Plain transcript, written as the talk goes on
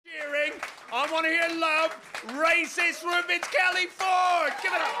I want to hear love, racist Rubens Kelly Ford.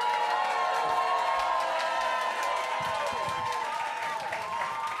 Give it up.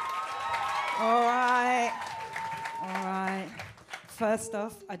 All right. All right. First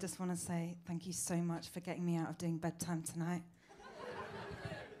off, I just want to say thank you so much for getting me out of doing bedtime tonight.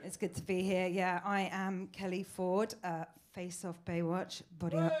 It's good to be here. Yeah, I am Kelly Ford, face off Baywatch,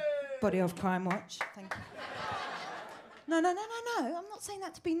 body off Crime Watch. Thank you. No. I'm not saying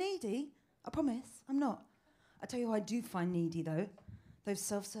that to be needy. I promise, I'm not. I tell you who I do find needy, though. Those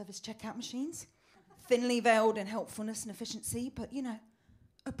self-service checkout machines. Thinly veiled in helpfulness and efficiency, but, you know,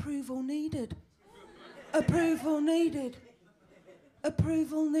 approval needed. Approval needed.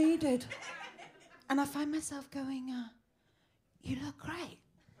 Approval needed. And I find myself going, you look great.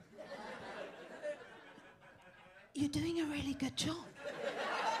 You're doing a really good job.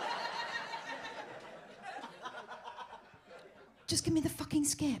 Just give me the fucking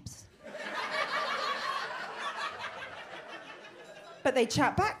skips. But they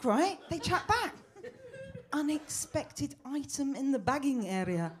chat back, right? They chat back. Unexpected item in the bagging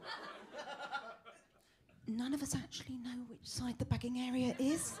area. None of us actually know which side the bagging area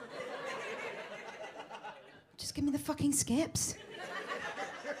is. Just give me the fucking skips.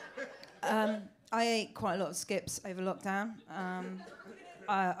 I ate quite a lot of skips over lockdown.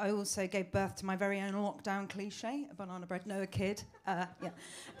 I also gave birth to my very own lockdown cliche, a banana bread, no, a kid. Yeah.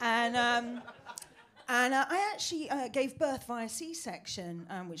 And I actually gave birth via C-section,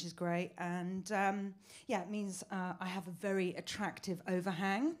 which is great. And yeah, it means I have a very attractive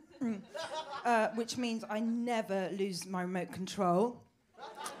overhang, which means I never lose my remote control.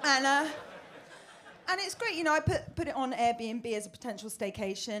 And it's great, you know, I put it on Airbnb as a potential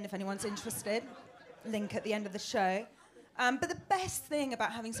staycation, if anyone's interested. Link at the end of the show. But the best thing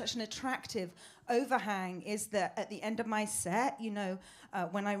about having such an attractive overhang is that at the end of my set, you know,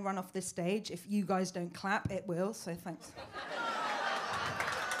 when I run off the stage, if you guys don't clap, it will, so thanks.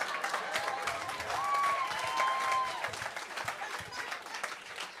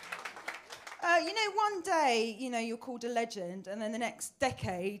 You know, one day, you know, you're called a legend, and then the next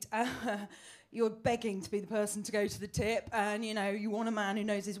decade, you're begging to be the person to go to the tip, and, you know, you want a man who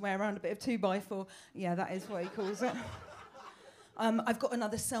knows his way around a bit of 2x4. Yeah, that is what he calls it. I've got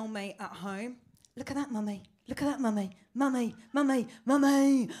another cellmate at home. Look at that, mummy. Look at that, mummy. Mummy, mummy,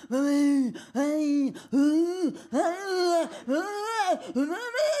 mummy, mummy, hey, ooh,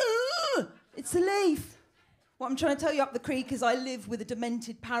 mummy. It's a leaf. What I'm trying to tell you up the creek is I live with a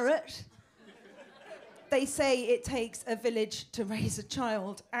demented parrot. They say it takes a village to raise a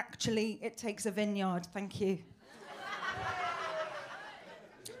child. Actually, it takes a vineyard. Thank you.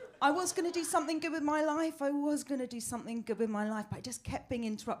 I was going to do something good with my life. But I just kept being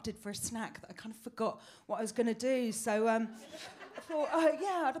interrupted for a snack that I kind of forgot what I was going to do. So I thought,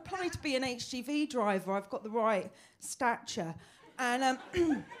 yeah, I'd apply to be an HGV driver. I've got the right stature. And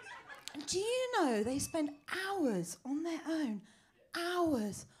do you know they spend hours on their own,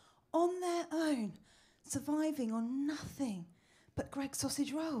 surviving on nothing but Greg's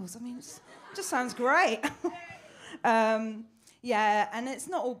sausage rolls. I mean, it just sounds great. Yeah, and it's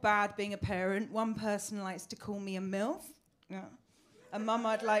not all bad being a parent. One person likes to call me a MILF. Yeah. A mum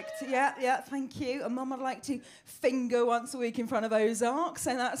I'd like to, yeah, thank you. A mum I'd like to finger once a week in front of Ozark,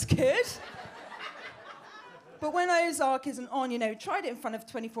 so that's good. But when Ozark isn't on, you know, tried it in front of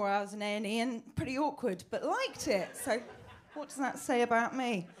 24 Hours in A&E and pretty awkward, but liked it. So what does that say about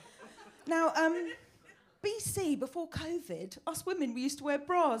me? Now, BC, before COVID, us women, we used to wear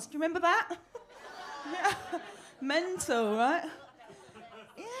bras. Do you remember that? Yeah. Mental, right?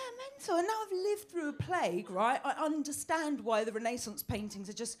 Yeah, mental. And now I've lived through a plague, right? I understand why the Renaissance paintings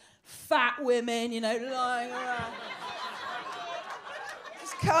are just fat women, you know, lying around.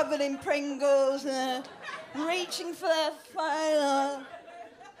 Just covered in Pringles, reaching for their phone.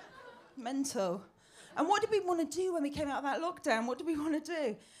 Mental. And what did we want to do when we came out of that lockdown? What did we want to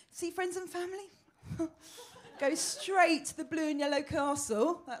do? See friends and family? Go straight to the blue and yellow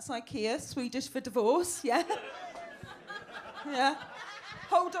castle. That's IKEA, Swedish for divorce, yeah? Yeah.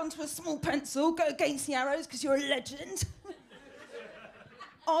 Hold on to a small pencil, go against the arrows because you're a legend.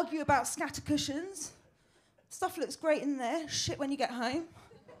 Argue about scatter cushions. Stuff looks great in there, shit when you get home.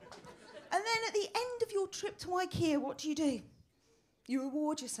 And then at the end of your trip to IKEA, what do? You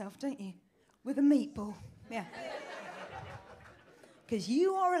reward yourself, don't you? With a meatball, yeah. Because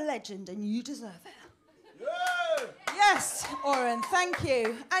you are a legend and you deserve it. Yeah. Yes, Oren, thank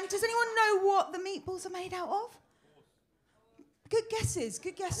you. And does anyone know what the meatballs are made out of? Good guesses,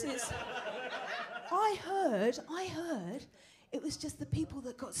 good guesses. I heard it was just the people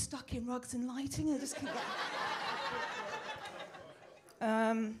that got stuck in rugs and lighting and just couldn't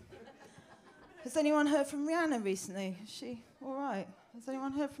get... Has anyone heard from Rihanna recently? Is she all right? Has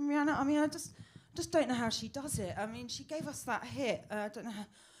anyone heard from Rihanna? I mean, I just don't know how she does it. I mean, she gave us that hit. I don't know how.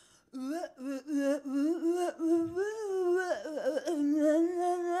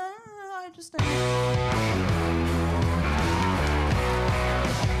 I just don't know.